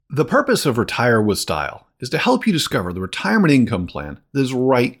The purpose of Retire with Style is to help you discover the retirement income plan that is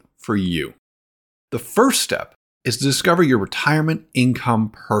right for you. The first step is to discover your retirement income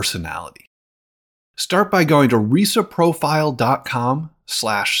personality. Start by going to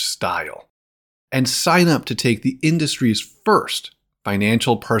risaprofile.com/style and sign up to take the industry's first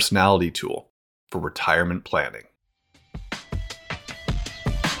financial personality tool for retirement planning.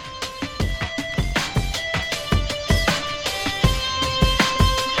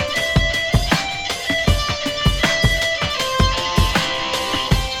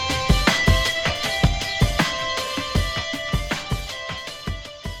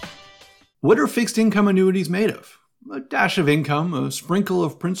 What are fixed income annuities made of? A dash of income, a sprinkle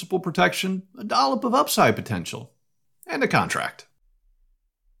of principal protection, a dollop of upside potential, and a contract.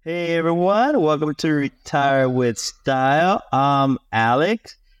 Hey everyone, welcome to Retire with Style. I'm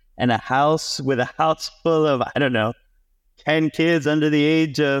Alex, and a house full of, 10 kids under the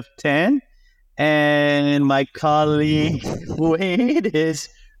age of 10. And my colleague Wade is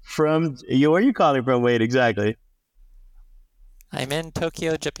from, where are you calling from, Wade, exactly? I'm in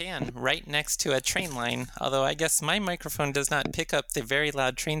Tokyo, Japan, right next to a train line, although I guess my microphone does not pick up the very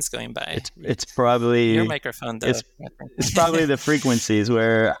loud trains going by. It's probably... Your microphone does. It's probably the frequencies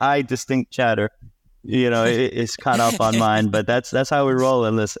where high distinct chatter, is caught up on mine, but that's how we roll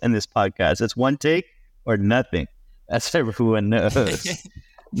in this podcast. It's one take or nothing. That's everyone knows.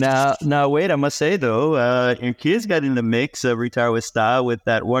 Now, wait, I must say, though, your kids got in the mix of Retire with Style with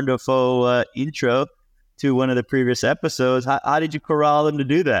that wonderful intro to one of the previous episodes. How did you corral them to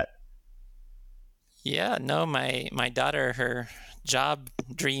do that? Yeah, no, my daughter, her job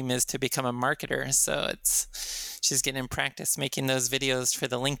dream is to become a marketer. So she's getting in practice making those videos for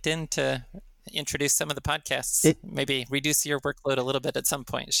the LinkedIn to introduce some of the podcasts. Maybe reduce your workload a little bit at some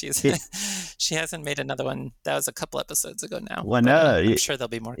point. She hasn't made another one. That was a couple episodes ago now. Well, no, I'm sure there'll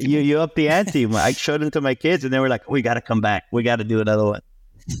be more. You up the ante. I showed them to my kids and they were like, we got to come back. We got to do another one.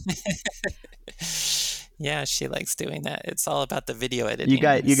 Yeah, she likes doing that. It's all about the video editing. You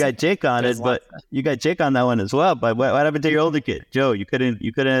got Jake on it, but you got Jake on that one as well. But what happened to your older kid, Joe? You couldn't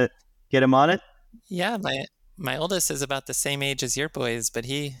get him on it? Yeah, my oldest is about the same age as your boys, but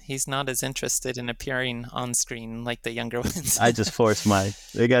he's not as interested in appearing on screen like the younger ones. I just force mine.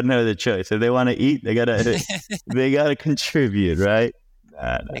 They got no other choice. If they want to eat, they gotta contribute, right?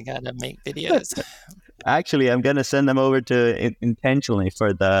 They gotta make videos. Actually, I'm gonna send them over to intentionally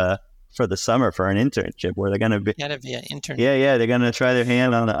for the summer for an internship where they're going to be... Gotta be an intern. Yeah, they're going to try their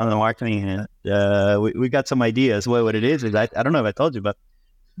hand on the marketing hand. We got some ideas. What it is I don't know if I told you, but,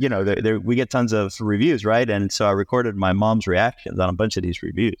 we get tons of reviews, right? And so I recorded my mom's reactions on a bunch of these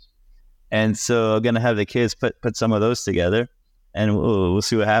reviews. And so I'm going to have the kids put some of those together, and we'll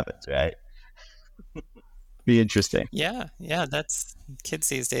see what happens, right? Be interesting. Yeah, that's... Kids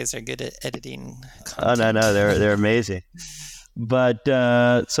these days are good at editing content. Oh, no, they're amazing. But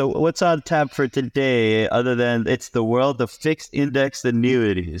so what's on tap for today other than it's the world of fixed index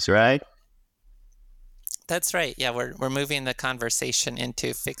annuities, right? That's right. Yeah, we're moving the conversation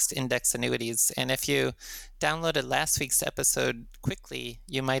into fixed index annuities. And if you downloaded last week's episode quickly,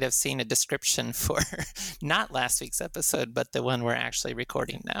 you might have seen a description for not last week's episode, but the one we're actually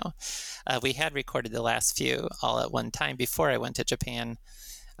recording now. We had recorded the last few all at one time before I went to Japan.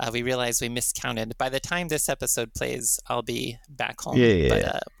 We realized we miscounted. By the time this episode plays, I'll be back home.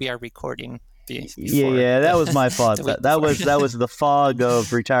 But we are recording. That was my fault. That was the fog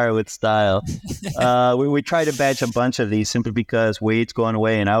of Retire with Style. We tried to batch a bunch of these simply because Wade's going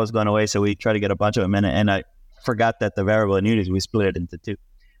away and I was going away, so we tried to get a bunch of them in, and I forgot that the variable annuities we split it into two.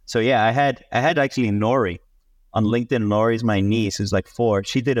 So yeah, I had actually Nori on LinkedIn. Nori's my niece, who's like 4.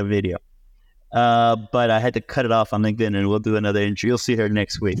 She did a video. But I had to cut it off on LinkedIn, and we'll do another intro. You'll see her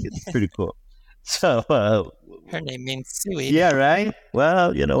next week. It's pretty cool. So her name means seaweed. Yeah, right.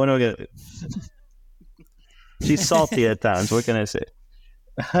 Well, what am I gonna? She's salty at times. What can I say?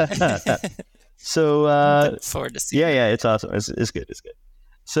 So look forward to seeing. Yeah, it's awesome. It's good. It's good.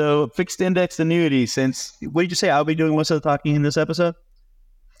 So fixed index annuities. What did you say? I'll be doing most of the talking in this episode.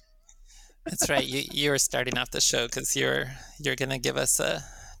 That's right. You were starting off the show because you're going to give us a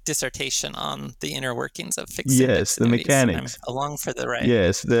dissertation on the inner workings of fixed index annuities. Mechanics. I'm along for the ride.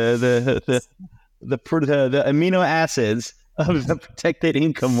 Yes, the amino acids of the protected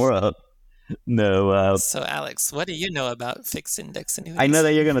income world. No. So, Alex, what do you know about fixed index annuities? I know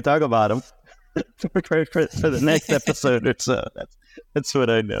that you're going to talk about them for the next episode or so. That's what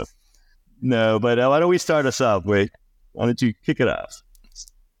I know. No, but why don't we start us off, Wade? Why don't you kick it off?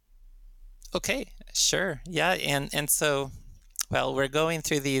 Okay, sure. Yeah, and so, well, we're going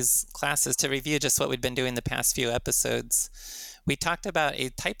through these classes to review just what we've been doing the past few episodes. We talked about a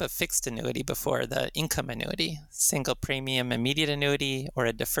type of fixed annuity before, the income annuity, single premium immediate annuity, or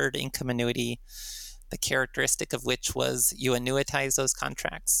a deferred income annuity, the characteristic of which was you annuitize those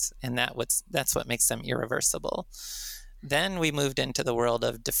contracts, and that's what makes them irreversible. Then we moved into the world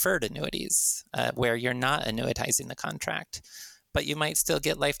of deferred annuities, where you're not annuitizing the contract, but you might still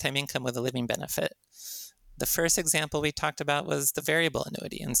get lifetime income with a living benefit. The first example we talked about was the variable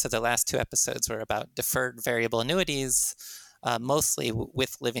annuity. And so the last 2 episodes were about deferred variable annuities, mostly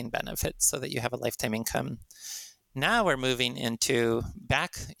with living benefits so that you have a lifetime income. Now we're moving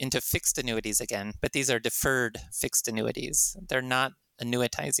back into fixed annuities again, but these are deferred fixed annuities. They're not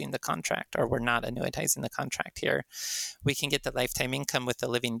annuitizing the contract, or we're not annuitizing the contract here. We can get the lifetime income with the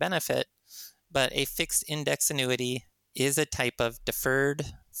living benefit, but a fixed index annuity is a type of deferred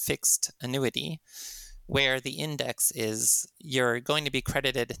fixed annuity where the index is you're going to be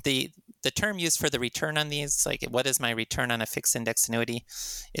credited. The term used for the return on these, like what is my return on a fixed index annuity,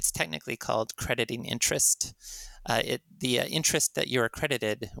 it's technically called crediting interest. The interest that you're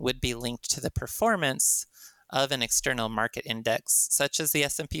credited would be linked to the performance of an external market index, such as the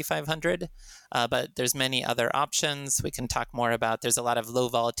S&P 500, but there's many other options we can talk more about. There's a lot of low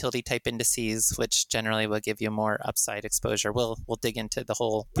volatility type indices, which generally will give you more upside exposure. We'll dig into the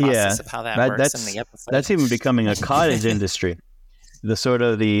whole process of how that works in the episode. That's even becoming a cottage industry, the sort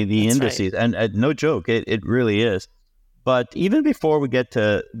of the indices. Right. And no joke, it really is. But even before we get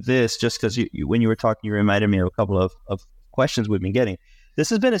to this, just because when you were talking, you reminded me of a couple of questions we've been getting. This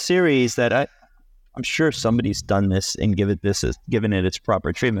has been a series that I'm sure somebody's done this and given it its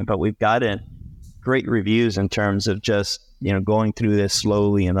proper treatment, but we've gotten great reviews in terms of just, going through this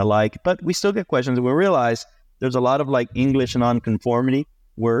slowly and the like. But we still get questions, and we realize there's a lot of like English nonconformity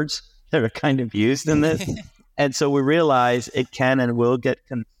words that are kind of used in this. And so we realize it can and will get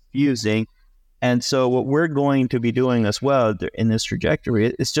confusing. And so what we're going to be doing as well in this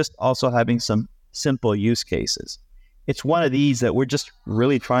trajectory is just also having some simple use cases. It's one of these that we're just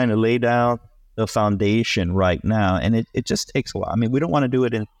really trying to lay down the foundation right now, and it just takes a while. I mean, we don't want to do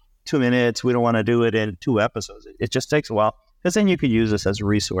it in 2 minutes. We don't want to do it in 2 episodes. It just takes a while, because then you could use this as a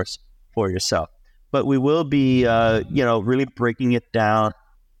resource for yourself. But we will be, really breaking it down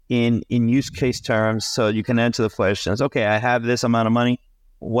in use case terms, so you can answer the questions. Okay, I have this amount of money.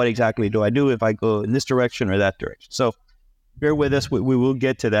 What exactly do I do if I go in this direction or that direction? So bear with us. We will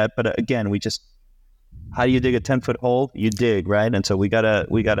get to that. But again, how do you dig a 10-foot hole? You dig, right? And so we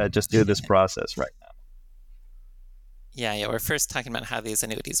gotta just do this process right now. Yeah. We're first talking about how these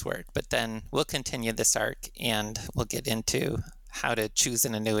annuities work, but then we'll continue this arc and we'll get into how to choose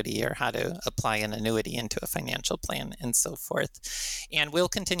an annuity or how to apply an annuity into a financial plan and so forth. And we'll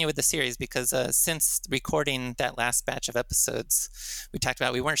continue with the series because since recording that last batch of episodes, we talked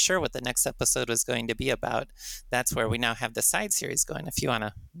about we weren't sure what the next episode was going to be about. That's where we now have the side series going. If you want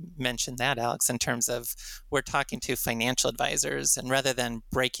to mention that, Alex, in terms of we're talking to financial advisors, and rather than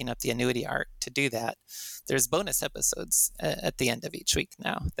breaking up the annuity arc to do that, there's bonus episodes at the end of each week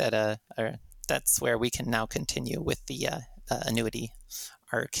now that's where we can now continue with the annuity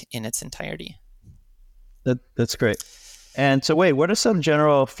arc in its entirety. That's great. And so what are some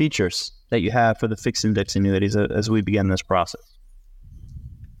general features that you have for the fixed index annuities as we begin this process?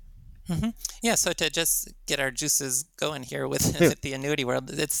 Mm-hmm. Yeah, so to just get our juices going here with the annuity world,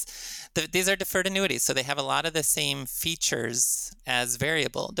 these are deferred annuities, so they have a lot of the same features as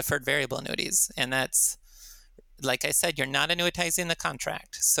deferred variable annuities, and that's, like I said, you're not annuitizing the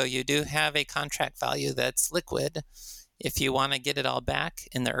contract, so you do have a contract value that's liquid. If you want to get it all back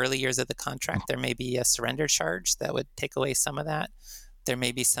in the early years of the contract, there may be a surrender charge that would take away some of that. There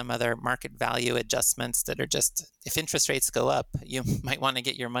may be some other market value adjustments that are just, if interest rates go up, you might want to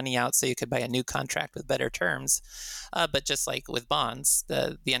get your money out so you could buy a new contract with better terms. But just like with bonds,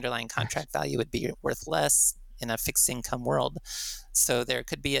 the underlying contract value would be worth less in a fixed income world. So there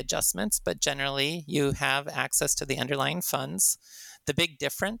could be adjustments, but generally you have access to the underlying funds. The big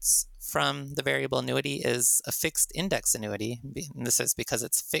difference from the variable annuity is a fixed index annuity. And this is because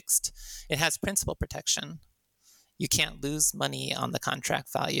it's fixed. It has principal protection. You can't lose money on the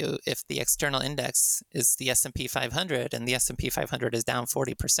contract value if the external index is the S&P 500 and the S&P 500 is down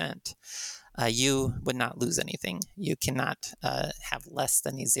 40%. You would not lose anything. You cannot have less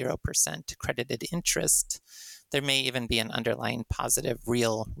than a 0% credited interest. There may even be an underlying positive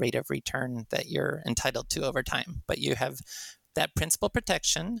real rate of return that you're entitled to over time, but you have that principal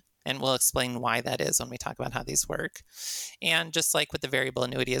protection, and we'll explain why that is when we talk about how these work. And just like with the variable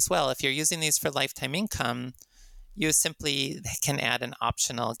annuity as well, if you're using these for lifetime income, you simply can add an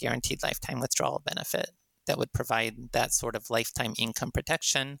optional guaranteed lifetime withdrawal benefit. that would provide that sort of lifetime income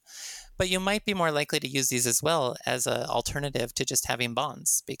protection. But you might be more likely to use these as well as an alternative to just having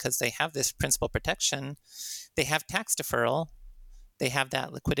bonds, because they have this principal protection, they have tax deferral, they have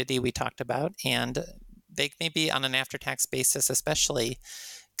that liquidity we talked about, and they may be on an after-tax basis especially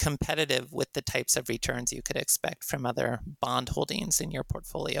competitive with the types of returns you could expect from other bond holdings in your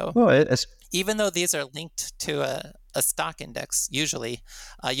portfolio. Well, even though these are linked to a stock index, usually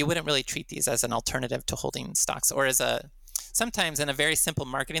you wouldn't really treat these as an alternative to holding stocks, or as sometimes in a very simple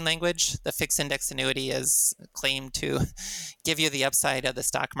marketing language, the fixed index annuity is claimed to give you the upside of the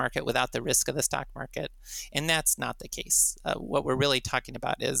stock market without the risk of the stock market. And that's not the case. What we're really talking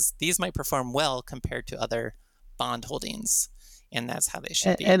about is these might perform well compared to other bond holdings. And that's how they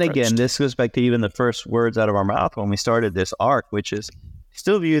should be And approached. again, this goes back to even the first words out of our mouth when we started this arc, which is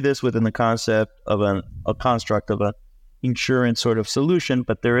still view this within the concept of a construct of an insurance sort of solution,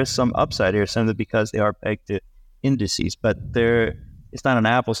 but there is some upside here simply because they are pegged to indices. But it's not an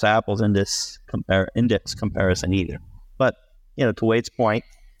apples to apples index comparison either. But to Wade's point,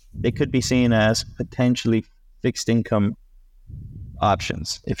 they could be seen as potentially fixed income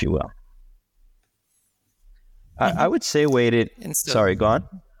options, if you will. I would say, Wade, sorry, go on.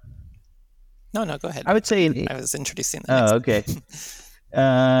 No, go ahead. I would say... I was introducing them. Oh, okay.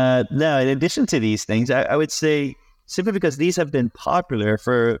 No, in addition to these things, I would say, simply because these have been popular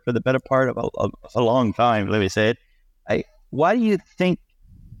for the better part of a long time, let me say it, why do you think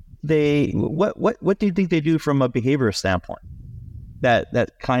what do you think they do from a behavior standpoint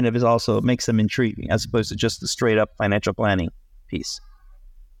that kind of also makes them intriguing as opposed to just the straight up financial planning piece?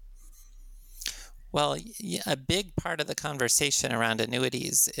 Well, a big part of the conversation around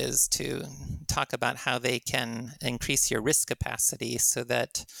annuities is to talk about how they can increase your risk capacity so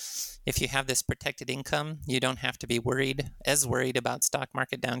that if you have this protected income, you don't have to be as worried about stock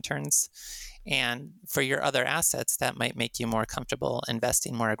market downturns. And for your other assets, that might make you more comfortable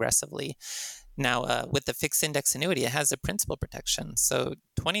investing more aggressively. Now, with the fixed index annuity, it has a principal protection. So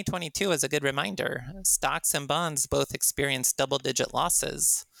 2022 is a good reminder. Stocks and bonds both experienced double-digit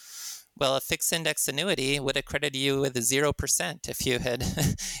losses. Well, a fixed index annuity would have credited you with 0%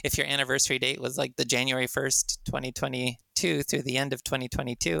 if your anniversary date was like the January 1st, 2022 through the end of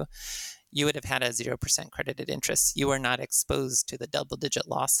 2022, you would have had a 0% credited interest. You were not exposed to the double-digit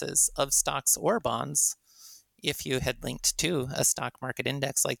losses of stocks or bonds if you had linked to a stock market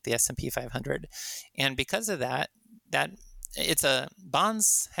index like the S&P 500. And because of that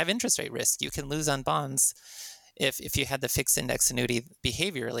bonds have interest rate risk. You can lose on bonds. If you had the fixed index annuity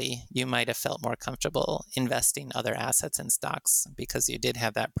behaviorally, you might have felt more comfortable investing other assets in stocks because you did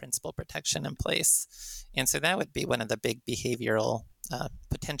have that principal protection in place. And so that would be one of the big behavioral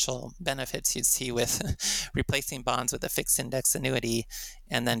potential benefits you'd see with replacing bonds with a fixed index annuity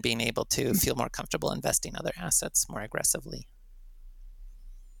and then being able to feel more comfortable investing other assets more aggressively.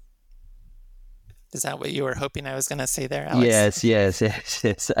 Is that what you were hoping I was going to say there, Alex? Yes.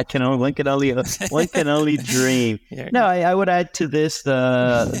 One can only dream. No, I would add to this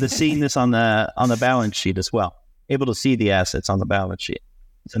the seeing this on the balance sheet as well. Able to see the assets on the balance sheet.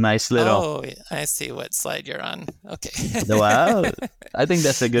 It's a nice little. Oh, I see what slide you're on. Okay. Wow, I think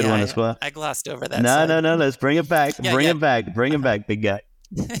that's a good one as well. I glossed over that. No. Let's bring it back. Bring it back, big guy.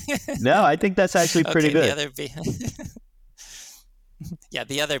 No, I think that's actually pretty good.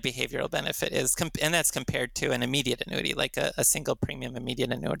 The other behavioral benefit is, and that's compared to an immediate annuity, like a single premium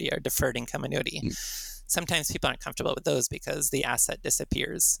immediate annuity or deferred income annuity. Sometimes people aren't comfortable with those because the asset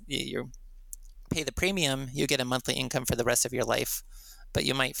disappears. You pay the premium, you get a monthly income for the rest of your life, but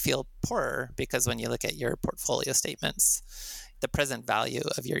you might feel poorer because when you look at your portfolio statements, the present value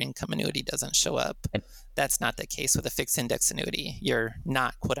of your income annuity doesn't show up. That's not the case with a fixed index annuity. You're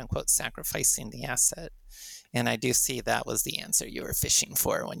not, quote unquote, sacrificing the asset. And I do see that was the answer you were fishing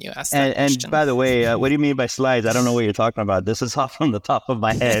for when you asked that question. And by the way, what do you mean by slides? I don't know what you're talking about. This is off from the top of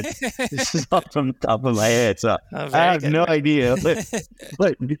my head. So I have no idea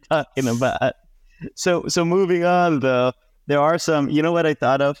what you're talking about. So moving on, though, there are some, you know what I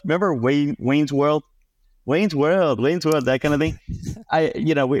thought of? Remember Wayne's World? Wayne's World, that kind of thing.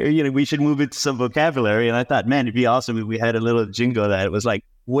 We should move into some vocabulary. And I thought, man, it'd be awesome if we had a little jingle that it was like,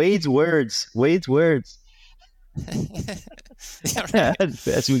 Wade's words. As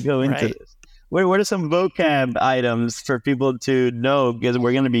we go into this, what are some vocab items for people to know, because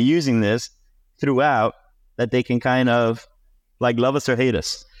we're going to be using this throughout, that they can kind of like love us or hate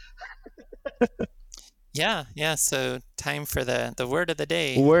us? Yeah. So time for the word of the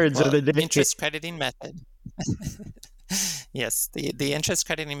day. Of the day. Interest crediting method. Yes, the interest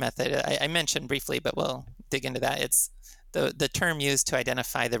crediting method. I mentioned briefly, but we'll dig into that. It's the term used to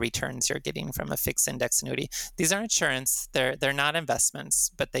identify the returns you're getting from a fixed index annuity. These are insurance. They're not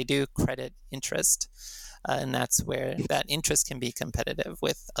investments, but they do credit interest. And that's where that interest can be competitive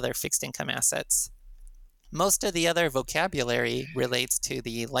with other fixed income assets. Most of the other vocabulary relates to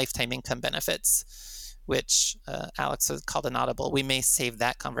the lifetime income benefits, which Alex has called an audible. We may save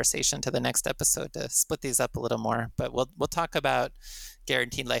that conversation to the next episode to split these up a little more, but we'll talk about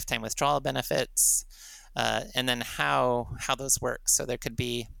guaranteed lifetime withdrawal benefits, and then how those work. So there could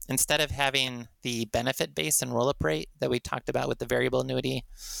be, instead of having the benefit base and roll-up rate that we talked about with the variable annuity,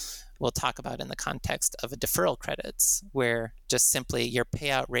 we'll talk about in the context of a deferral credits, where just simply your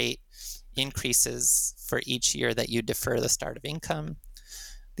payout rate increases for each year that you defer the start of income.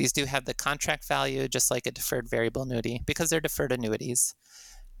 These do have the contract value, just like a deferred variable annuity, because they're deferred annuities.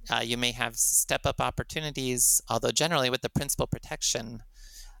 You may have step-up opportunities, although generally with the principal protection,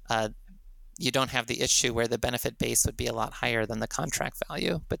 you don't have the issue where the benefit base would be a lot higher than the contract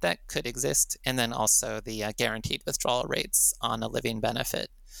value, but that could exist. And then also the guaranteed withdrawal rates on a living benefit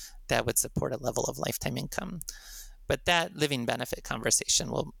that would support a level of lifetime income. But that living benefit conversation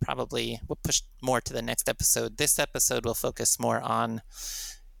we'll push more to the next episode. This episode will focus more on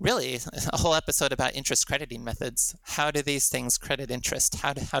really a whole episode about interest crediting methods. How do these things credit interest?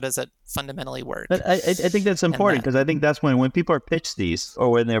 How does it fundamentally work? But I think that's important, because I think that's when people are pitched these, or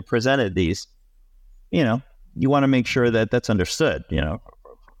when they're presented these, you want to make sure that that's understood,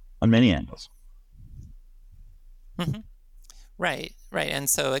 on many angles. Mm-hmm. Right. And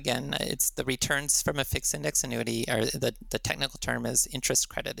so again, it's the returns from a fixed index annuity, or the technical term is interest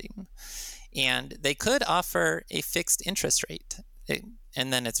crediting. And they could offer a fixed interest rate.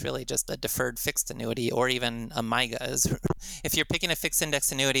 And then it's really just a deferred fixed annuity, or even a MIGA. If you're picking a fixed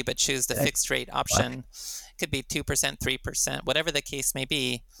index annuity but choose the fixed rate option, it could be 2%, 3%, whatever the case may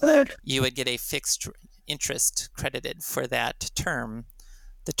be, you would get a fixed interest credited for that term.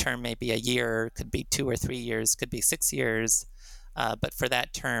 The term may be a year, could be 2 or 3 years, could be 6 years. But for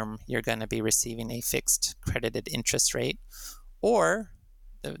that term, you're going to be receiving a fixed credited interest rate. Or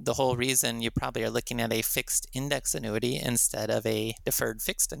the whole reason you probably are looking at a fixed index annuity instead of a deferred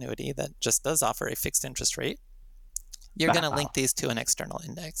fixed annuity that just does offer a fixed interest rate, you're going to link these to an external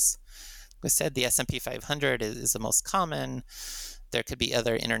index. We said the S&P 500 is the most common. There could be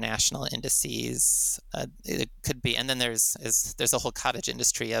other international indices. It could be, and then there's a whole cottage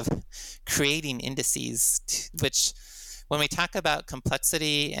industry of creating indices, which, when we talk about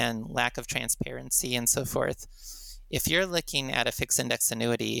complexity and lack of transparency and so forth, if you're looking at a fixed index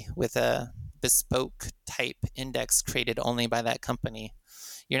annuity with a bespoke type index created only by that company,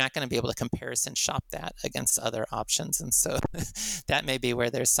 you're not going to be able to comparison shop that against other options. And so that may be where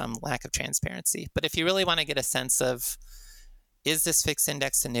there's some lack of transparency. But if you really want to get a sense of, is this fixed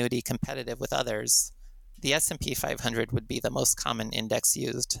index annuity competitive with others, the S&P 500 would be the most common index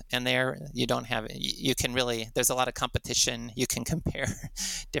used. And there you can really, there's a lot of competition. You can compare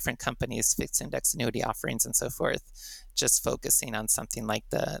different companies' fixed index annuity offerings and so forth, just focusing on something like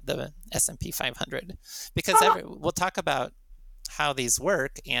the S&P 500. Because we'll talk about how these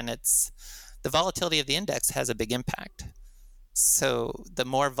work, and the volatility of the index has a big impact. So the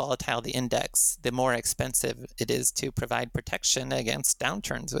more volatile the index, the more expensive it is to provide protection against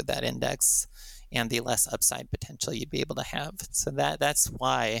downturns with that index, and the less upside potential you'd be able to have. So that's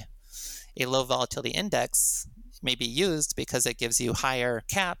why a low volatility index may be used, because it gives you higher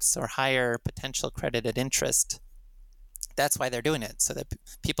caps or higher potential credited interest. That's why they're doing it, so that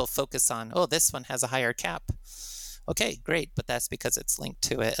people focus on, this one has a higher cap. Okay, great, but that's because it's linked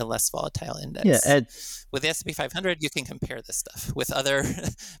to a less volatile index. Yeah, with the S&P 500, you can compare this stuff. With other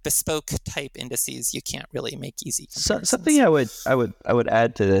bespoke type indices, you can't really make easy comparisons. Something I would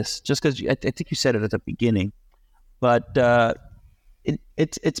add to this, just because I think you said it at the beginning, but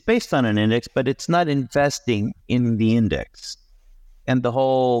it's based on an index, but it's not investing in the index. And the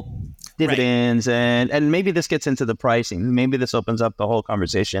whole dividends, right. and maybe this gets into the pricing. Maybe this opens up the whole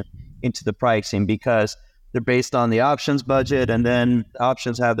conversation into the pricing, because they're based on the options budget, and then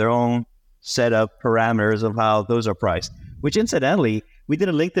options have their own set of parameters of how those are priced, which incidentally, we did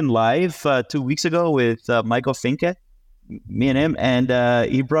a LinkedIn Live 2 weeks ago with Michael Finke, me and him, and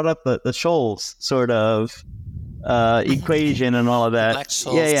he brought up the Scholes sort of equation and all of that.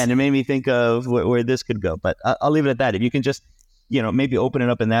 Yeah, and it made me think of where this could go. But I'll leave it at that. If you can just, maybe open it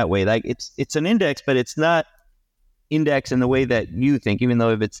up in that way. Like it's an index, but it's not index in the way that you think, even though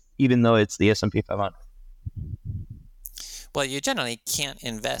it's the S&P 500. Well, you generally can't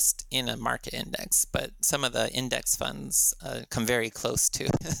invest in a market index, but some of the index funds come very close to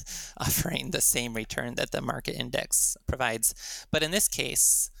offering the same return that the market index provides. But in this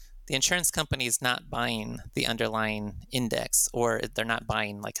case, the insurance company is not buying the underlying index, or they're not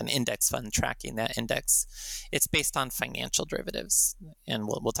buying like an index fund tracking that index. It's based on financial derivatives. And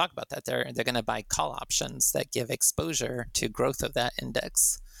we'll talk about that. They're going to buy call options that give exposure to growth of that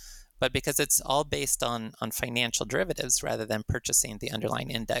index. But because it's all based on financial derivatives rather than purchasing the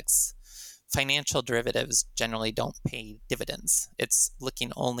underlying index, financial derivatives generally don't pay dividends. It's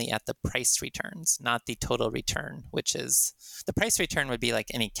looking only at the price returns, not the total return, which is the price return would be like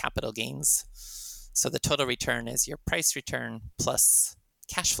any capital gains. So the total return is your price return plus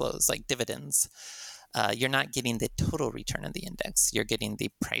cash flows like dividends. You're not getting the total return of the index. You're getting the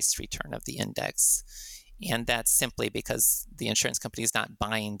price return of the index. And that's simply because the insurance company is not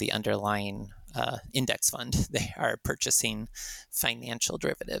buying the underlying index fund. They are purchasing financial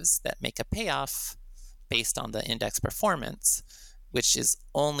derivatives that make a payoff based on the index performance, which is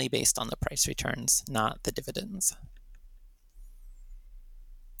only based on the price returns, not the dividends.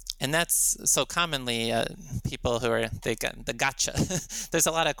 And that's so commonly people who are, they got the gotcha. There's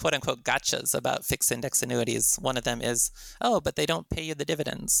a lot of quote unquote gotchas about fixed index annuities. One of them is, oh, but they don't pay you the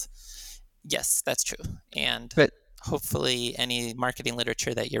dividends. Yes, that's true. And hopefully any marketing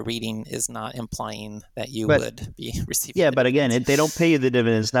literature that you're reading is not implying that you would be receiving. Yeah, but again, they don't pay you the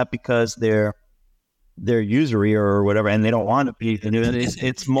dividends not because they're usury or whatever, and they don't want to pay the dividends.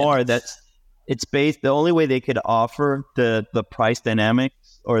 It's more that it's based, the only way they could offer the price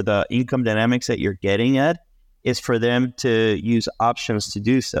dynamics or the income dynamics that you're getting at is for them to use options to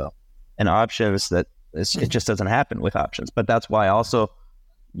do so. And options that it just doesn't happen with options. But that's why also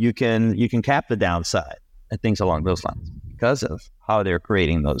you can cap the downside and things along those lines because of how they're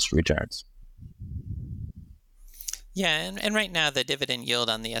creating those returns. Yeah, and right now the dividend yield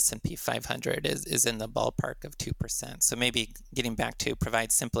on the S&P 500 is in the ballpark of 2%. So maybe getting back to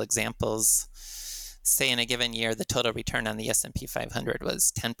provide simple examples, say in a given year the total return on the S&P 500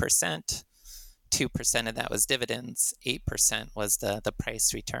 was 10%, 2% of that was dividends, 8% was the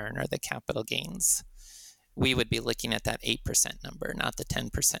price return or the capital gains. We would be looking at that 8% number, not the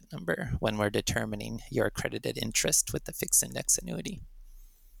 10% number, when we're determining your accredited interest with the fixed index annuity.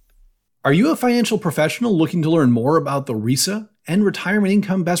 Are you a financial professional looking to learn more about the RISA and retirement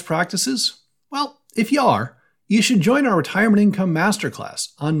income best practices? Well, if you are, you should join our Retirement Income Masterclass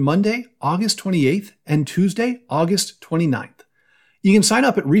on Monday, August 28th and Tuesday, August 29th. You can sign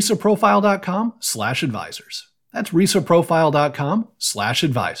up at risaprofile.com/advisors. That's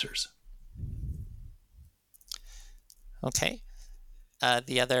risaprofile.com/advisors. Okay.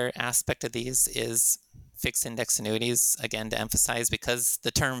 The other aspect of these is fixed index annuities, again, to emphasize, because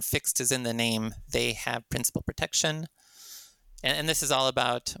the term fixed is in the name, they have principal protection. And this is all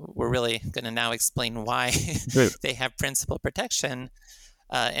about, we're really going to now explain why they have principal protection.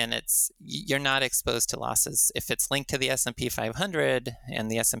 And you're not exposed to losses. If it's linked to the S&P 500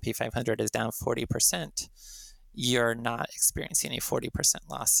 and the S&P 500 is down 40%, you're not experiencing a 40%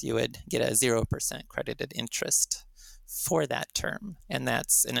 loss. You would get a 0% credited interest for that term. And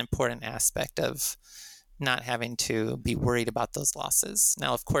that's an important aspect of not having to be worried about those losses.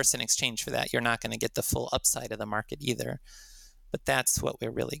 Now, of course, in exchange for that, you're not going to get the full upside of the market either. But that's what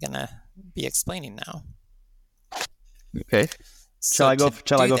we're really going to be explaining now. Okay. So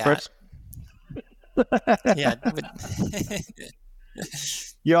Shall I go first? Yeah.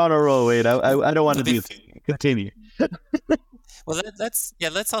 You're on a roll, Wade. I don't want to do continue. Well,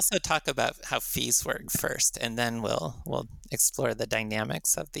 let's also talk about how fees work first, and then we'll explore the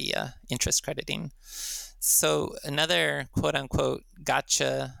dynamics of the interest crediting. So another quote-unquote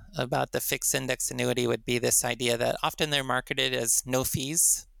gotcha about the fixed index annuity would be this idea that often they're marketed as no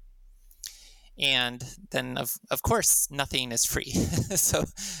fees. And then, of course, nothing is free. So,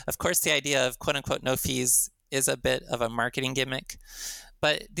 of course, the idea of quote-unquote no fees is a bit of a marketing gimmick.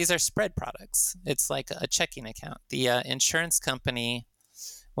 But these are spread products. It's like a checking account. The insurance company,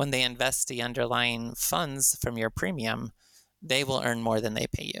 when they invest the underlying funds from your premium, they will earn more than they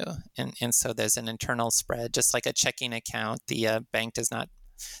pay you. And so there's an internal spread, just like a checking account. The bank does not,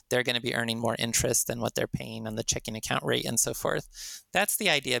 they're going to be earning more interest than what they're paying on the checking account rate and so forth. That's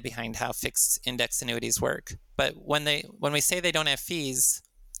the idea behind how fixed index annuities work. But when we say they don't have fees,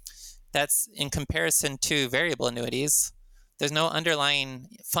 that's in comparison to variable annuities. There's no underlying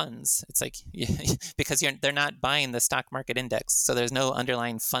funds. It's like, because they're not buying the stock market index. So there's no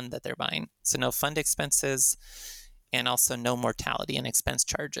underlying fund that they're buying. So no fund expenses, and also no mortality and expense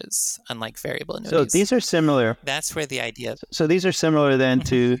charges, unlike variable annuities. So these are similar. That's where the idea. So these are similar then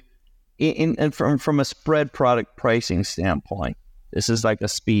to, from a spread product pricing standpoint. This is like a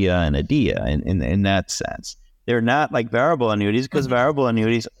SPIA and a DIA in that sense. They're not like variable annuities, because variable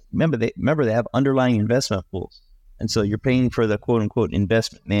annuities, remember they have underlying investment pools. And so you're paying for the quote unquote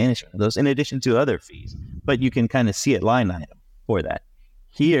investment management of those in addition to other fees, but you can kind of see it line item for that.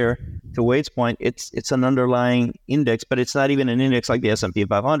 Here, to Wade's point, it's an underlying index, but it's not even an index like the S&P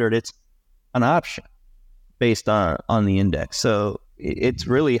 500. It's an option based on the index. So it's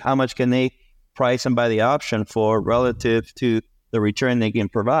really how much can they price and buy the option for relative to the return they can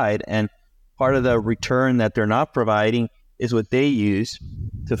provide. And part of the return that they're not providing is what they use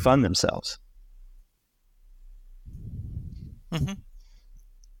to fund themselves. Mm-hmm.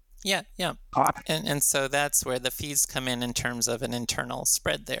 Yeah. And so that's where the fees come in terms of an internal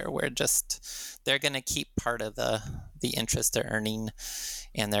spread there, where just they're going to keep part of the interest they're earning,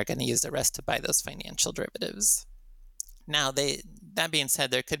 and they're going to use the rest to buy those financial derivatives. Now, that being said,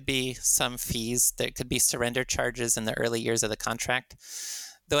 there could be some fees. There could be surrender charges in the early years of the contract.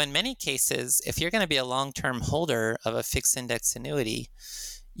 Though in many cases, if you're going to be a long-term holder of a fixed index annuity,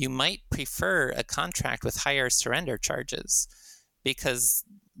 you might prefer a contract with higher surrender charges, because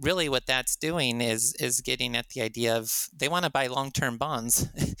really what that's doing is getting at the idea of they want to buy long-term bonds.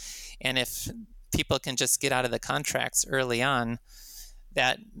 And if people can just get out of the contracts early on,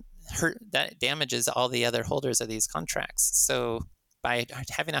 that damages all the other holders of these contracts. So by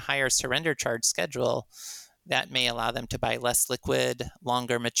having a higher surrender charge schedule, that may allow them to buy less liquid,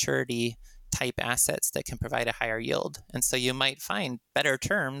 longer maturity type assets that can provide a higher yield. And so you might find better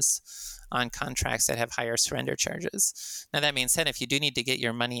terms on contracts that have higher surrender charges. Now, that being said, if you do need to get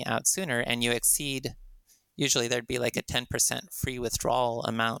your money out sooner and you exceed, usually there'd be like a 10% free withdrawal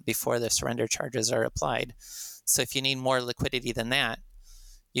amount before the surrender charges are applied. So if you need more liquidity than that,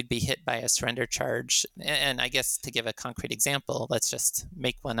 you'd be hit by a surrender charge. And I guess to give a concrete example, let's just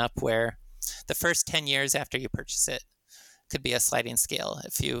make one up where the first 10 years after you purchase it could be a sliding scale.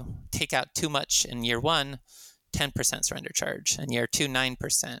 If you take out too much in year 1, 10% surrender charge, and year 2,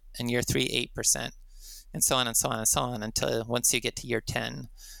 9%, and year 3, 8%, and so on and so on and so on until once you get to year 10,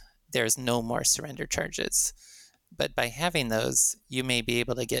 there's no more surrender charges. But by having those, you may be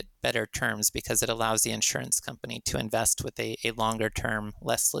able to get better terms because it allows the insurance company to invest with a longer term,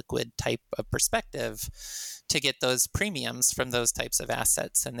 less liquid type of perspective to get those premiums from those types of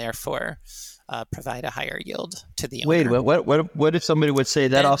assets and therefore provide a higher yield to the owner. Wait, what if somebody would say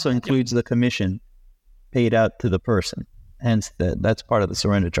that also includes the commission paid out to the person? Hence, that's part of the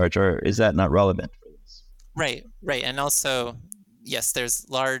surrender charge, or is that not relevant for this? Right. And also, yes, there's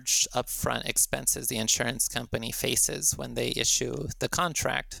large upfront expenses the insurance company faces when they issue the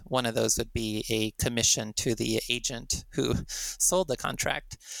contract. One of those would be a commission to the agent who sold the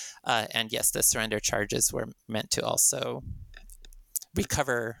contract. And yes, the surrender charges were meant to also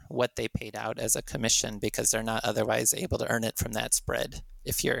recover what they paid out as a commission because they're not otherwise able to earn it from that spread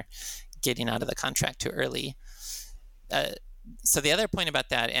if you're getting out of the contract too early. So the other point about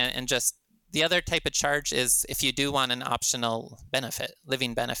that, and just the other type of charge is if you do want an optional benefit,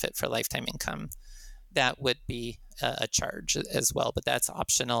 living benefit for lifetime income, that would be a charge as well, but that's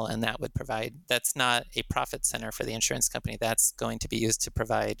optional and that would provide, that's not a profit center for the insurance company. That's going to be used to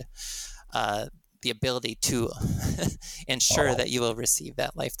provide the ability to ensure that you will receive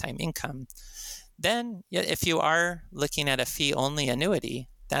that lifetime income. Then if you are looking at a fee-only annuity,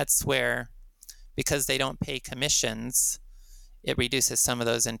 that's where, because they don't pay commissions, it reduces some of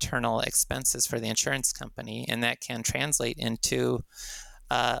those internal expenses for the insurance company, and that can translate into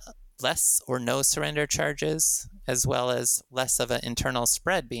less or no surrender charges, as well as less of an internal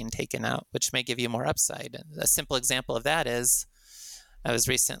spread being taken out, which may give you more upside. A simple example of that is I was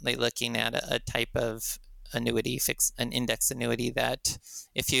recently looking at a type of annuity, an index annuity, that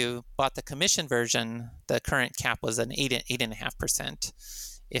if you bought the commission version, the current cap was an 8.5%.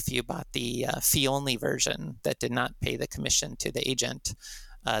 If you bought the fee-only version that did not pay the commission to the agent,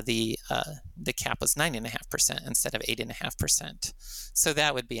 the cap was 9.5% instead of 8.5%. So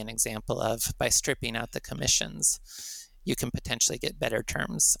that would be an example of, by stripping out the commissions, you can potentially get better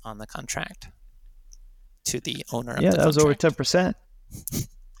terms on the contract to the owner of the contract. Yeah, that was over 10%.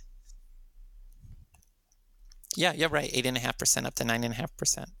 Yeah, you're right. 8.5% up to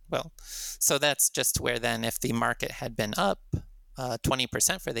 9.5%. Well, so that's just where then if the market had been up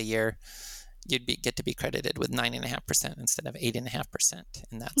 20% for the year, you'd get to be credited with 9.5% instead of 8.5%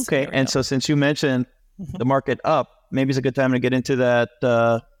 in that scenario. Okay, and so since you mentioned the market up, maybe it's a good time to get into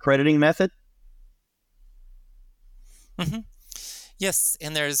that crediting method. Yes,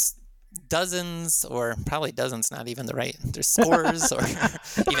 and there's dozens, or probably dozens, not even the right. There's scores or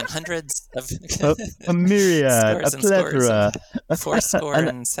even hundreds of a myriad, a plethora, fourscore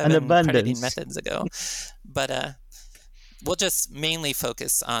and 7 crediting methods ago. But we'll just mainly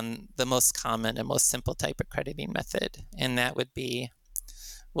focus on the most common and most simple type of crediting method, and that would be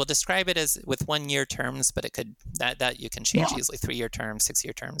We'll describe it as with 1 year terms, but it could that you can change easily, 3-year terms,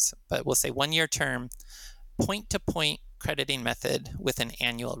 6-year terms. But we'll say 1 year term, point-to-point crediting method with an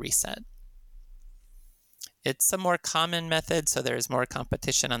annual reset. It's a more common method, so there's more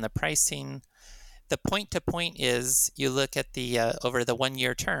competition on the pricing. The point-to-point is you look at the over the 1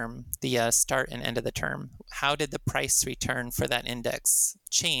 year term, the start and end of the term. How did the price return for that index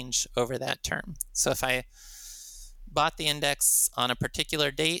change over that term? So if I bought the index on a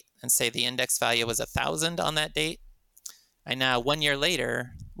particular date and say the index value was 1,000 on that date, and now 1 year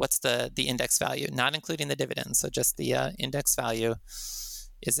later, what's the index value? Not including the dividends, so just the index value.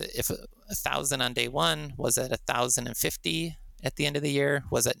 Is it, if 1,000 on day one, was it 1,050 at the end of the year?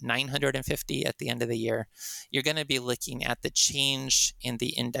 Was it 950 at the end of the year? You're going to be looking at the change in the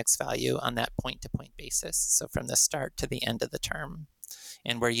index value on that point-to-point basis, so from the start to the end of the term.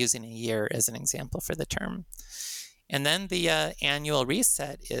 And we're using a year as an example for the term. And then the annual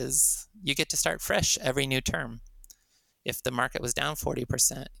reset is you get to start fresh every new term. If the market was down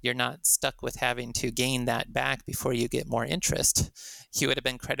 40%, you're not stuck with having to gain that back before you get more interest. You would have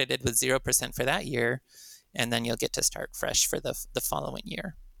been credited with 0% for that year, and then you'll get to start fresh for the following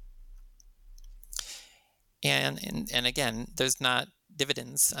year. And again, there's not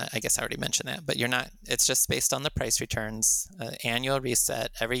dividends. I guess I already mentioned that, but it's just based on the price returns, annual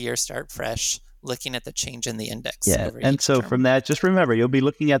reset, every year start fresh, looking at the change in the index. Yeah, and so term. From that, just remember, you'll be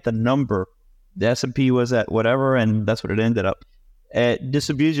looking at the number. The S&P was at whatever, and that's what it ended up.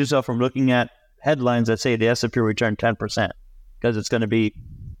 Disabuse yourself from looking at headlines that say the S&P returned 10%, because it's going to be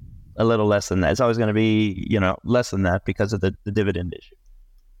a little less than that. It's always going to be, less than that because of the dividend issue.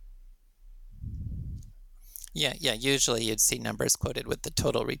 Yeah. Usually you'd see numbers quoted with the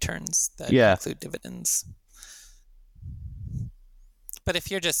total returns that include dividends. But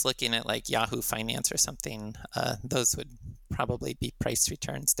if you're just looking at like Yahoo Finance or something, those would probably be price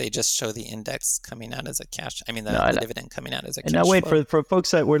returns. They just show the index coming out as a cash. The dividend coming out as a cash flow. Now wait, for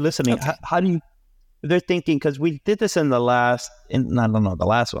folks that were listening, okay. How do you? They're thinking, because we did this in the last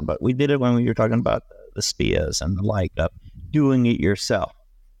one, but we did it when we were talking about the SPIAs and the like of doing it yourself.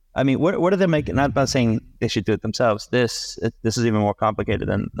 What do they make it? Not saying they should do it themselves. This is even more complicated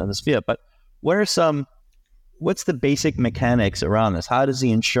than the SPIA. But what's the basic mechanics around this? How does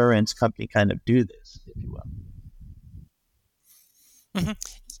the insurance company kind of do this, if you will? Mm-hmm.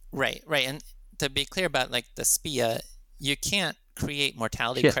 Right. And to be clear about like the SPIA, you can't create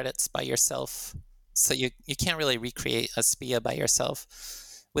mortality credits by yourself. So you can't really recreate a SPIA by yourself.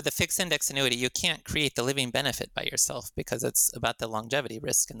 With a fixed index annuity, you can't create the living benefit by yourself because it's about the longevity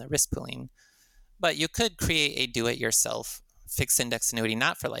risk and the risk pooling. But you could create a do-it-yourself fixed index annuity,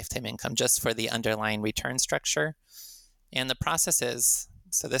 not for lifetime income, just for the underlying return structure. And the process is,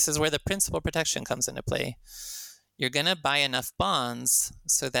 so this is where the principal protection comes into play. You're going to buy enough bonds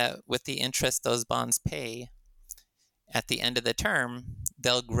so that with the interest those bonds pay at the end of the term,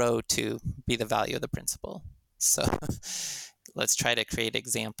 they'll grow to be the value of the principal. So let's try to create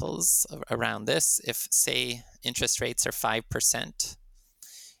examples around this. If, say, interest rates are 5%,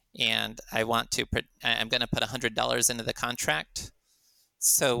 and I'm going to put $100 into the contract.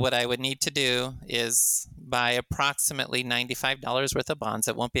 So what I would need to do is buy approximately $95 worth of bonds.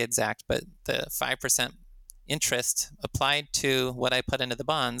 It won't be exact, but the 5% interest applied to what I put into the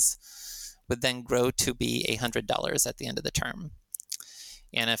bonds would then grow to be $100 at the end of the term.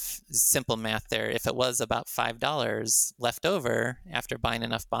 And if simple math there, if it was about $5 left over after buying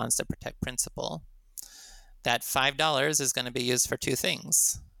enough bonds to protect principal, that $5 is going to be used for two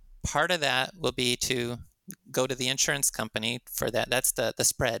things. Part of that will be to go to the insurance company for that. That's the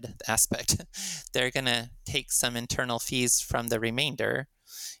spread aspect. They're going to take some internal fees from the remainder.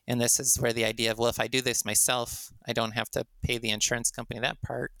 And this is where the idea of, well, if I do this myself, I don't have to pay the insurance company that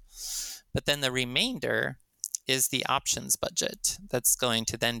part. But then the remainder is the options budget that's going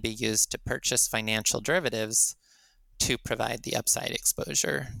to then be used to purchase financial derivatives to provide the upside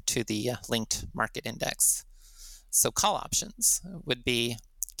exposure to the linked market index. So call options would be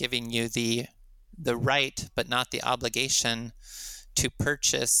giving you the right, but not the obligation to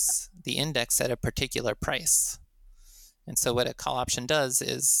purchase the index at a particular price. And so what a call option does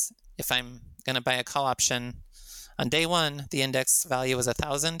is, if I'm going to buy a call option on day one, the index value is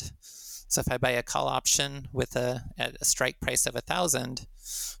 1,000. So if I buy a call option at a strike price of 1,000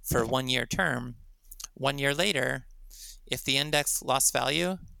 for 1 year term, 1 year later, if the index lost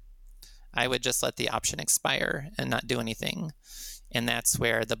value, I would just let the option expire and not do anything. And that's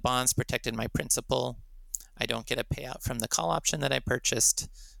where the bonds protected my principal. I don't get a payout from the call option that I purchased.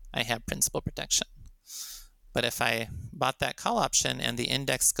 I have principal protection. But if I bought that call option and the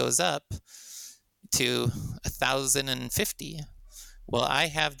index goes up to 1,050, well, I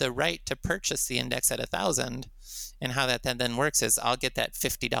have the right to purchase the index at 1,000. And how that then works is I'll get that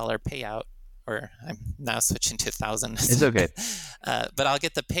 $50 payout, or I'm now switching to 1,000. It's okay. But I'll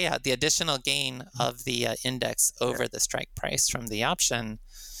get the payout, the additional gain of the index over the strike price from the option.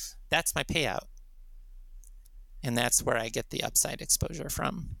 That's my payout. And that's where I get the upside exposure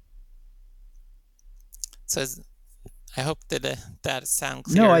from. So I hope that sound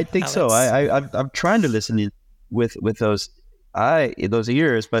clear. No, I think so. I'm trying to listen with those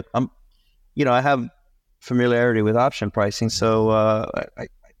ears, but I have familiarity with option pricing, so I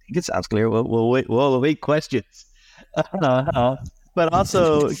think it sounds clear. We'll await questions. But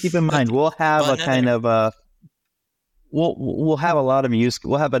also keep in mind, we'll have we'll have a lot of use.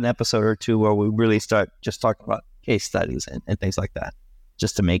 We'll have an episode or two where we really start just talking about case studies and things like that,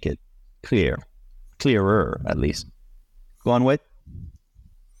 just to make it clearer at least. Go on, Wade.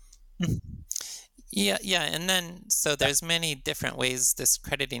 Yeah, and then so there's many different ways this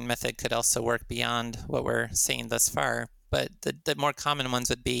crediting method could also work beyond what we're seeing thus far. But the more common ones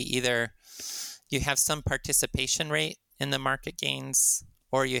would be either you have some participation rate in the market gains,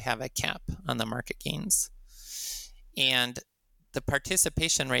 or you have a cap on the market gains. And the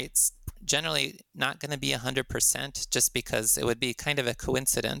participation rate's generally not going to be 100%, just because it would be kind of a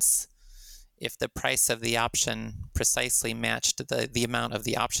coincidence if the price of the option precisely matched the amount of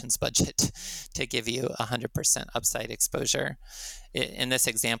the options budget to give you 100% upside exposure. In this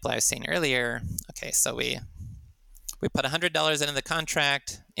example I was saying earlier, okay, so we put $100 into the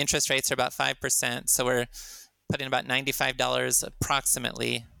contract, interest rates are about 5%, so we're putting about $95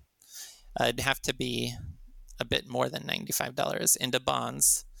 approximately. It'd have to be a bit more than $95 into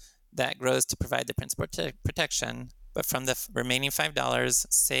bonds. That grows to provide the principal protection, but from the remaining $5,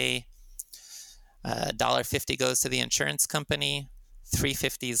 say $1.50 goes to the insurance company,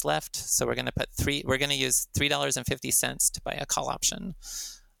 $3.50 is left. So we're going to use $3.50 to buy a call option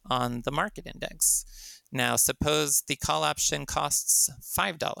on the market index. Now, suppose the call option costs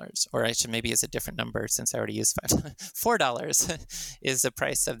 $5, or I should maybe use a different number since I already used $5. $4 is the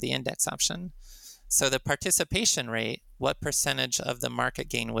price of the index option. So the participation rate, what percentage of the market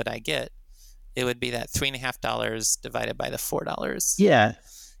gain would I get? It would be that $3.50 divided by the $4. Yeah.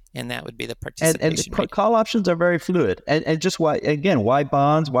 And that would be the participation rate. Call options are very fluid. And just why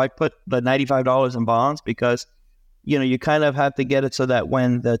bonds? Why put the $95 in bonds? Because, you kind of have to get it so that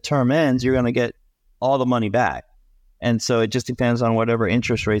when the term ends, you're going to get all the money back. And so it just depends on whatever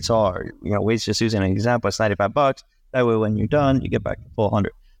interest rates are. Wade's just using an example. It's $95. That way, when you're done, you get back the full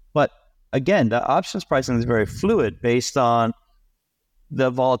 100. But again, the options pricing is very fluid based on the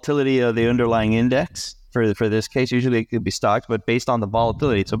volatility of the underlying index. For this case, usually it could be stocks, but based on the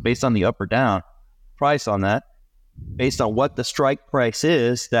volatility, so based on the up or down price on that, based on what the strike price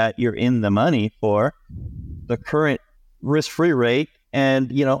is that you're in the money for, the current risk-free rate, and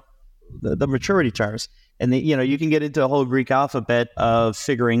the maturity terms, and you can get into a whole Greek alphabet of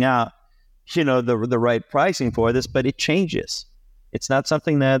figuring out the right pricing for this, but it changes. It's not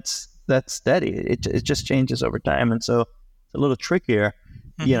something that's steady. It just changes over time, and so it's a little trickier.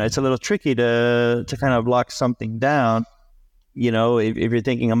 It's a little tricky to kind of lock something down, if you're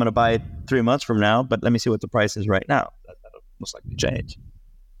thinking I'm going to buy it 3 months from now, but let me see what the price is right now. That'll most likely change.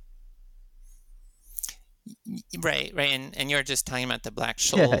 Right. And you're just talking about the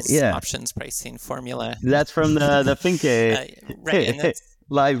Black-Scholes options pricing formula. That's from the Finke right,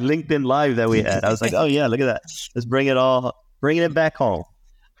 live LinkedIn live that we had. I was like, oh yeah, look at that. Let's bringing it back home.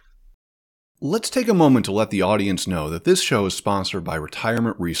 Let's take a moment to let the audience know that this show is sponsored by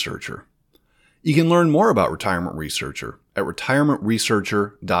Retirement Researcher. You can learn more about Retirement Researcher at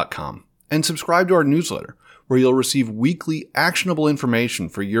retirementresearcher.com and subscribe to our newsletter, where you'll receive weekly actionable information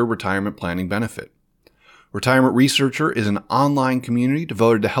for your retirement planning benefit. Retirement Researcher is an online community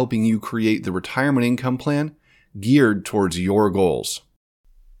devoted to helping you create the retirement income plan geared towards your goals.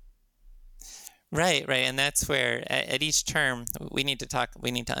 Right. And that's where at each term, we need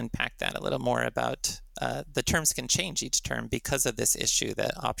to unpack that a little more about the terms can change each term because of this issue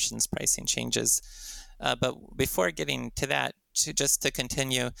that options pricing changes. But before getting to that, just to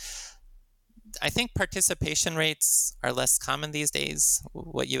continue, I think participation rates are less common these days.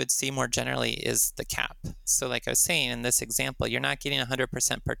 What you would see more generally is the cap. So like I was saying in this example, you're not getting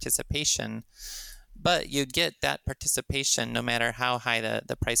 100% participation, but you get that participation no matter how high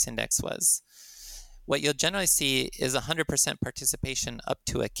the price index was. What you'll generally see is 100% participation up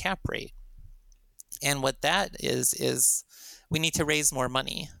to a cap rate. And what that is we need to raise more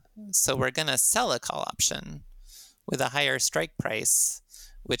money. So we're going to sell a call option with a higher strike price,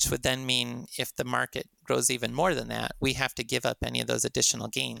 which would then mean if the market grows even more than that, we have to give up any of those additional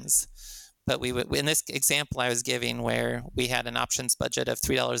gains. But we would, in this example I was giving, where we had an options budget of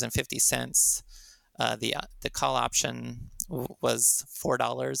 $3.50, the call option was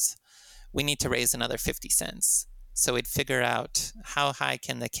 $4. We need to raise another 50 cents. So we'd figure out how high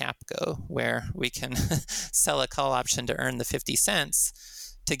can the cap go, where we can sell a call option to earn the 50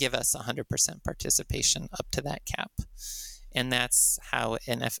 cents to give us 100% participation up to that cap. And that's how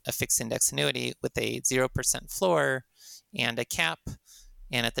a fixed index annuity with a 0% floor and a cap,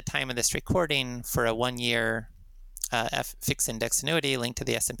 and at the time of this recording, for a 1-year fixed index annuity linked to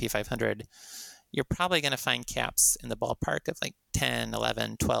the S&P 500, you're probably going to find caps in the ballpark of like 10,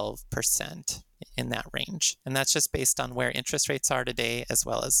 11, 12% in that range. And that's just based on where interest rates are today, as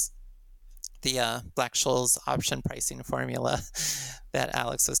well as the Black-Scholes option pricing formula that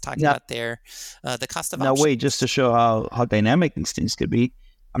Alex was talking about there. The cost of now, options. wait, just to show how dynamic these things could be,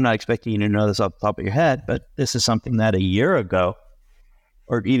 I'm not expecting you to know this off the top of your head, but this is something that a year ago,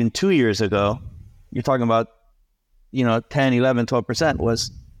 or even 2 years ago, you're talking about, 10, 11, 12%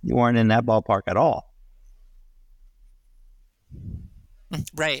 was, you weren't in that ballpark at all.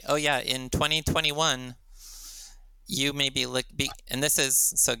 Right. Oh, yeah. In 2021, you may be and this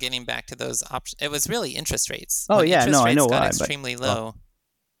is, so getting back to those options, it was really interest rates. Oh, when yeah. interest No, rates I know got why. extremely low.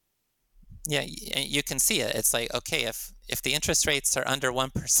 Yeah, you can see it. It's like, okay, if the interest rates are under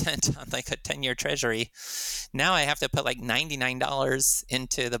 1% on like a 10-year treasury, now I have to put like $99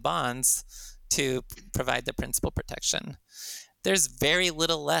 into the bonds to provide the principal protection. There's very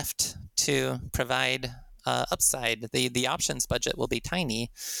little left to provide upside. The options budget will be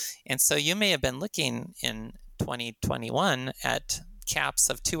tiny. And so you may have been looking in 2021 at caps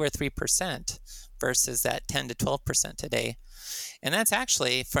of 2 or 3% versus that 10 to 12% today. And that's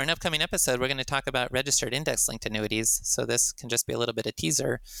actually, for an upcoming episode, we're going to talk about registered index-linked annuities. So this can just be a little bit of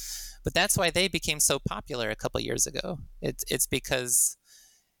teaser. But that's why they became so popular a couple years ago. It's because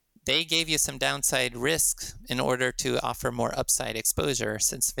they gave you some downside risk in order to offer more upside exposure,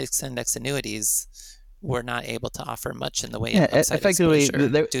 since fixed index annuities were not able to offer much in the way of upside effectively,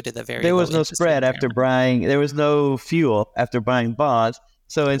 exposure due to the very there was low no interest spread rate after environment. buying. There was no fuel after buying bonds.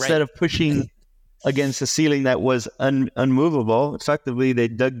 So instead Right. of pushing against a ceiling that was unmovable, effectively they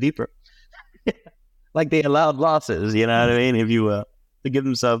dug deeper. Like they allowed losses, you know what I mean, if you will, to give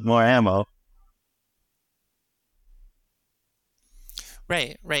themselves more ammo.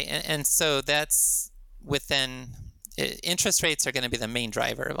 Right. And so that's interest rates are going to be the main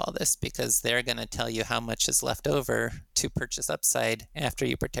driver of all this, because they're going to tell you how much is left over to purchase upside after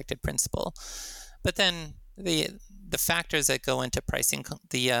you protected principal. But then the factors that go into pricing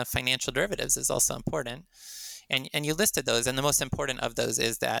the financial derivatives is also important. And you listed those, and the most important of those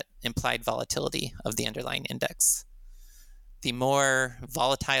is that implied volatility of the underlying index. The more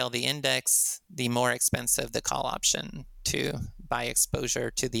volatile the index, the more expensive the call option to buy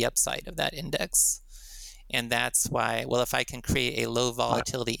exposure to the upside of that index. And that's why, well, if I can create a low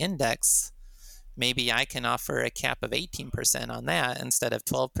volatility index, maybe I can offer a cap of 18% on that instead of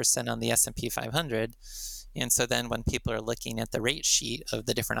 12% on the S&P 500. And so then when people are looking at the rate sheet of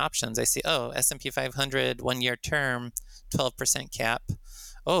the different options, I see, oh, S&P 500, 1-year term, 12% cap.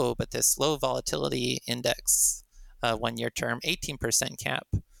 Oh, but this low volatility index, 1-year term, 18% cap.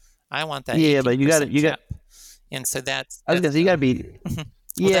 I want that 18% but you got. And so that's I was gonna say, you got to be.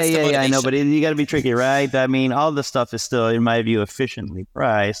 I know, but you got to be tricky, right? I mean, all this stuff is still, in my view, efficiently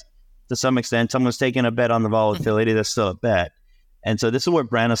priced to some extent. Someone's taking a bet on the volatility. That's still a bet, and so this is where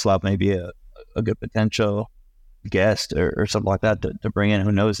Branislav may be a good potential guest or something like that to bring in,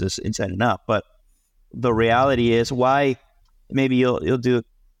 who knows this inside and out. But the reality is, why maybe you'll do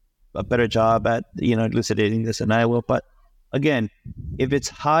a better job at elucidating this than I will. But again, if it's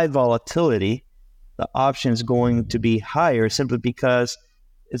high volatility, the option is going to be higher simply because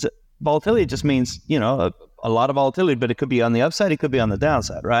volatility just means a lot of volatility, but it could be on the upside, it could be on the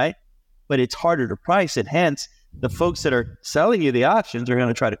downside, right? But it's harder to price it. Hence, the folks that are selling you the options are going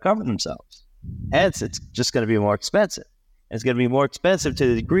to try to cover themselves. Hence, it's just going to be more expensive. It's going to be more expensive to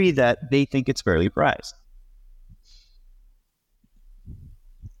the degree that they think it's fairly priced.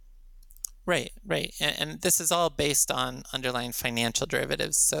 Right. And this is all based on underlying financial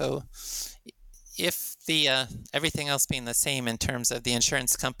derivatives. So if the everything else being the same in terms of the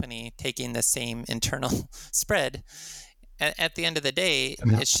insurance company taking the same internal spread, at the end of the day,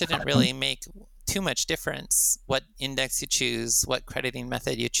 it shouldn't really make too much difference what index you choose, what crediting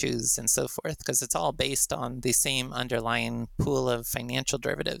method you choose, and so forth, because it's all based on the same underlying pool of financial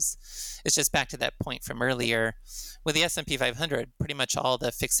derivatives. It's just back to that point from earlier. With the S&P 500, pretty much all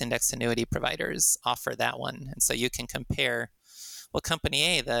the fixed index annuity providers offer that one. And so you can compare Well,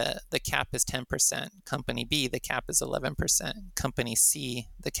 company A, the cap is 10%. Company B, the cap is 11%. Company C,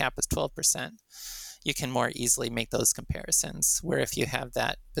 the cap is 12%. You can more easily make those comparisons, where if you have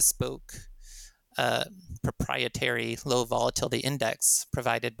that bespoke proprietary low volatility index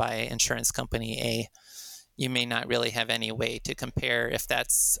provided by insurance company A, you may not really have any way to compare if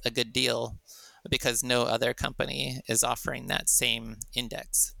that's a good deal, because no other company is offering that same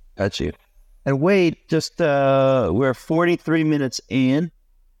index. Got you. And Wade, just we're 43 minutes in.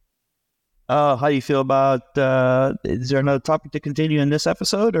 How do you feel about, is there another topic to continue in this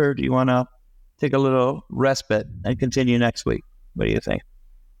episode, or do you want to take a little respite and continue next week? What do you think?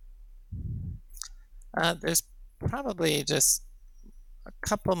 There's probably just a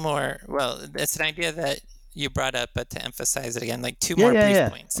couple more. Well, it's an idea that you brought up, but to emphasize it again, like two more brief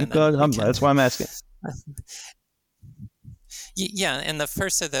points. And then that's why I'm asking. Yeah, and the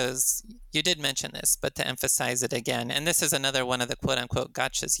first of those, you did mention this, but to emphasize it again, and this is another one of the quote-unquote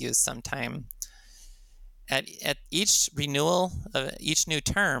gotchas used sometime. At each renewal of each new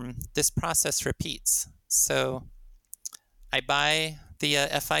term, this process repeats. So I buy the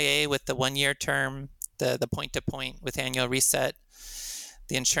FIA with the one-year term, the point-to-point with annual reset.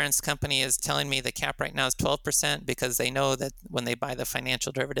 The insurance company is telling me the cap right now is 12% because they know that when they buy the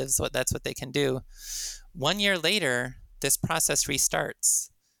financial derivatives, that's what they can do. 1 year later, this process restarts.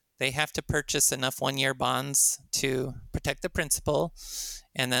 They have to purchase enough one-year bonds to protect the principal,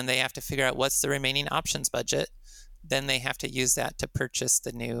 and then they have to figure out what's the remaining options budget. Then they have to use that to purchase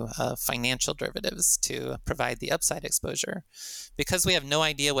the new financial derivatives to provide the upside exposure. Because we have no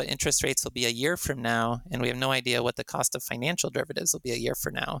idea what interest rates will be a year from now, and we have no idea what the cost of financial derivatives will be a year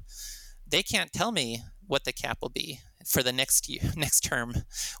from now, they can't tell me what the cap will be for the next term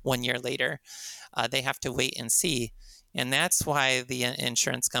 1 year later. They have to wait and see. And that's why the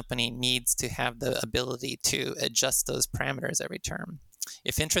insurance company needs to have the ability to adjust those parameters every term.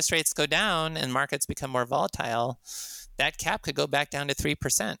 If interest rates go down and markets become more volatile, that cap could go back down to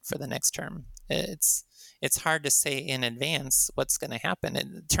 3% for the next term. It's hard to say in advance what's going to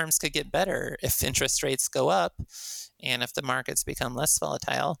happen. Terms could get better if interest rates go up, and if the markets become less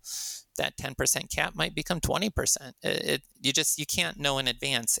volatile, that 10% cap might become 20%. You can't know in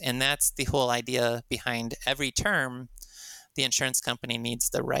advance, and that's the whole idea behind every term. The insurance company needs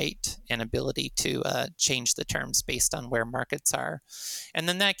the right and ability to change the terms based on where markets are. And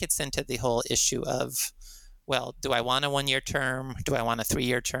then that gets into the whole issue of, well, do I want a 1 year term? Do I want a 3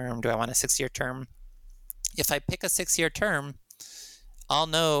 year term? Do I want a 6 year term? If I pick a 6 year term, I'll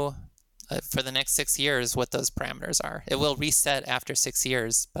know for the next 6 years what those parameters are. It will reset after 6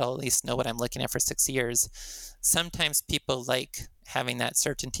 years, but I'll at least know what I'm looking at for 6 years. Sometimes people like having that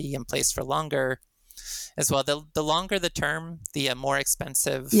certainty in place for longer as well. The longer the term, the more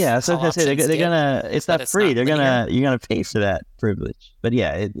expensive. Yeah, so I say they're gonna. It's not free. You're gonna pay for that privilege. But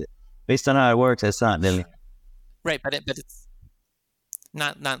yeah, based on how it works, it's not linear. Right, but it's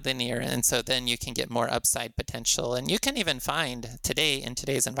not linear, and so then you can get more upside potential, and you can even find in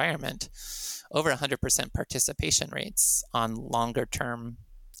today's environment over 100% participation rates on longer term,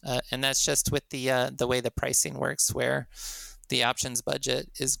 and that's just with the way the pricing works, where the options budget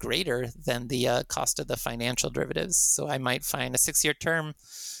is greater than the cost of the financial derivatives. So I might find a 6 year term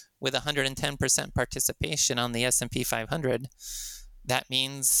with 110% participation on the S&P 500. That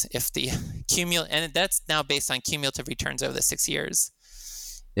means if the and that's now based on cumulative returns over the 6 years.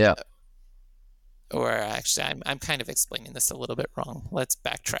 Yeah. Or actually, I'm kind of explaining this a little bit wrong. Let's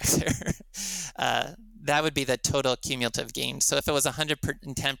backtrack there. That would be the total cumulative gain. So if it was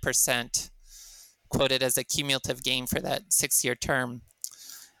 110% quoted as a cumulative gain for that 6 year term,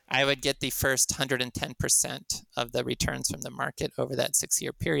 I would get the first 110% of the returns from the market over that 6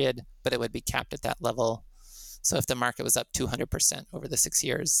 year period, but it would be capped at that level. So if the market was up 200% over the 6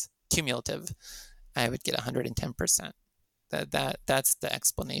 years cumulative, I would get 110%. That's the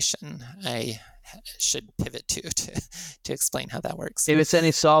explanation I should pivot to explain how that works. If it's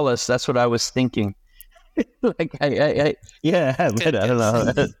any solace, that's what I was thinking. Like I don't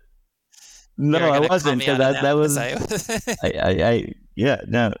know. No, I wasn't, because that was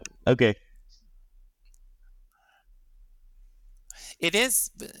no. Okay. It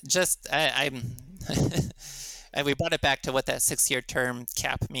is just I'm and we brought it back to what that 6 year term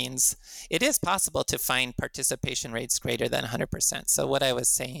cap means. It is possible to find participation rates greater than 100%. So what I was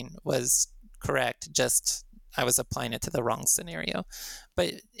saying was correct, just I was applying it to the wrong scenario.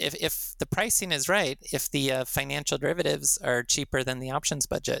 But if the pricing is right, if the financial derivatives are cheaper than the options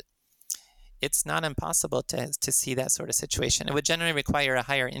budget, it's not impossible to see that sort of situation. It would generally require a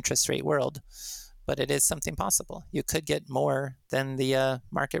higher interest rate world, but it is something possible. You could get more than the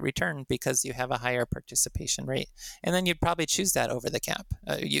market return because you have a higher participation rate, and then you'd probably choose that over the cap.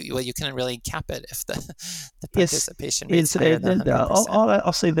 You couldn't really cap it if the participation rate is higher than 100%.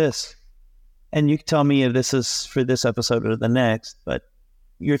 I'll say this, and you can tell me if this is for this episode or the next, but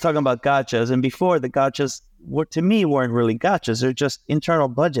you're talking about gotchas, and before the gotchas to me weren't really gotchas. They're just internal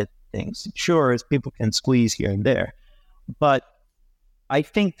budget things. Sure, as people can squeeze here and there, but I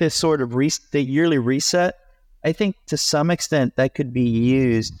think this sort of the yearly reset, I think to some extent that could be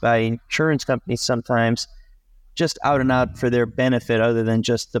used by insurance companies sometimes just out and out for their benefit, other than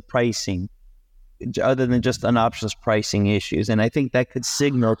just the pricing, other than just an options pricing issues. And I think that could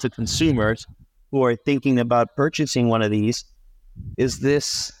signal to consumers who are thinking about purchasing one of these, is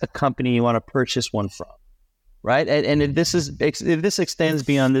this a company you want to purchase one from? Right? And if this extends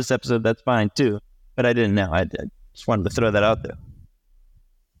beyond this episode, that's fine too. But I didn't know. I just wanted to throw that out there.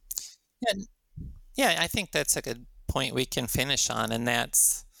 Yeah, I think that's a good point we can finish on, and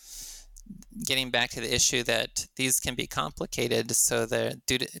that's getting back to the issue that these can be complicated. So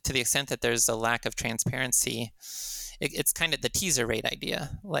due to the extent that there's a lack of transparency, it's kind of the teaser rate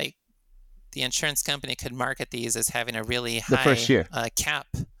idea. Like the insurance company could market these as having a really high first year. Cap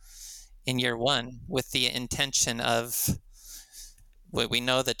in year one, with the intention of, we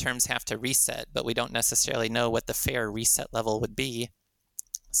know the terms have to reset, but we don't necessarily know what the fair reset level would be.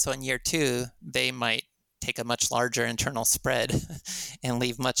 So in year two, they might take a much larger internal spread and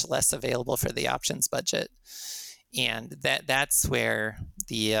leave much less available for the options budget. And that's where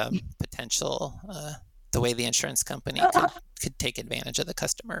the potential, the way the insurance company could take advantage of the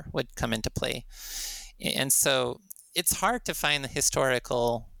customer would come into play. And so it's hard to find the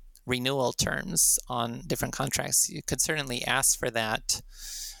historical renewal terms on different contracts. You could certainly ask for that.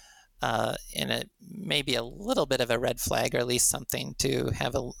 And it may be a little bit of a red flag, or at least something to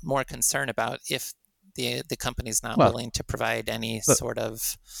have a more concern about if the company's not willing to provide any sort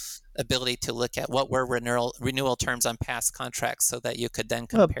of ability to look at what were renewal terms on past contracts, so that you could then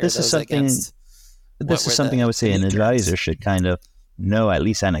compare those against. This is something I would say an advisor should kind of know, at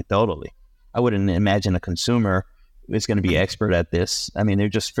least anecdotally. I wouldn't imagine a consumer is going to be expert at this. I mean, they're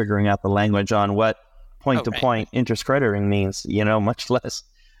just figuring out the language on what point-to-point interest crediting means, much less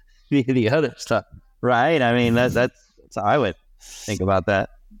the other stuff, right? I mean, that's how I would think about that.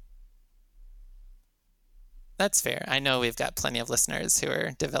 That's fair. I know we've got plenty of listeners who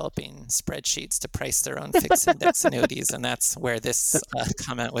are developing spreadsheets to price their own fixed index annuities, and that's where this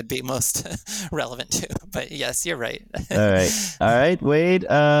comment would be most relevant to. But yes, you're right. All right, Wade.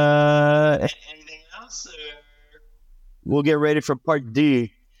 Anything else? We'll get ready for part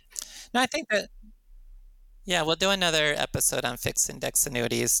D. No, I think that, we'll do another episode on fixed index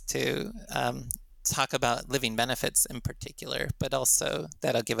annuities to talk about living benefits in particular, but also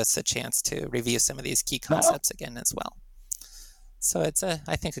that'll give us a chance to review some of these key concepts again as well. So it's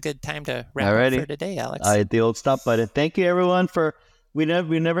I think a good time to wrap up for today, Alex. I hit the old stop button. Thank you, everyone, for we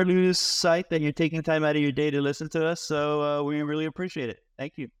never lose sight that you're taking time out of your day to listen to us. So we really appreciate it.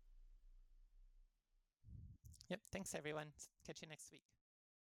 Thank you. Yep. Thanks, everyone. Catch you next week.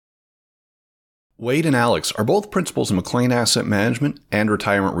 Wade and Alex are both principals in McLean Asset Management and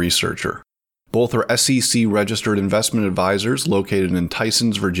Retirement Researcher. Both are SEC-registered investment advisors located in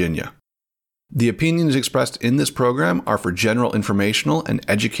Tysons, Virginia. The opinions expressed in this program are for general informational and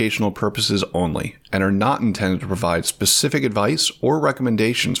educational purposes only, and are not intended to provide specific advice or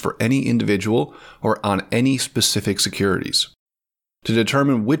recommendations for any individual or on any specific securities. To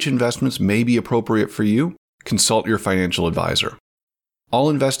determine which investments may be appropriate for you, consult your financial advisor. All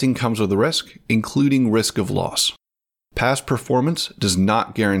investing comes with a risk, including risk of loss. Past performance does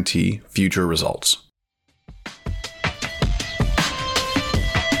not guarantee future results.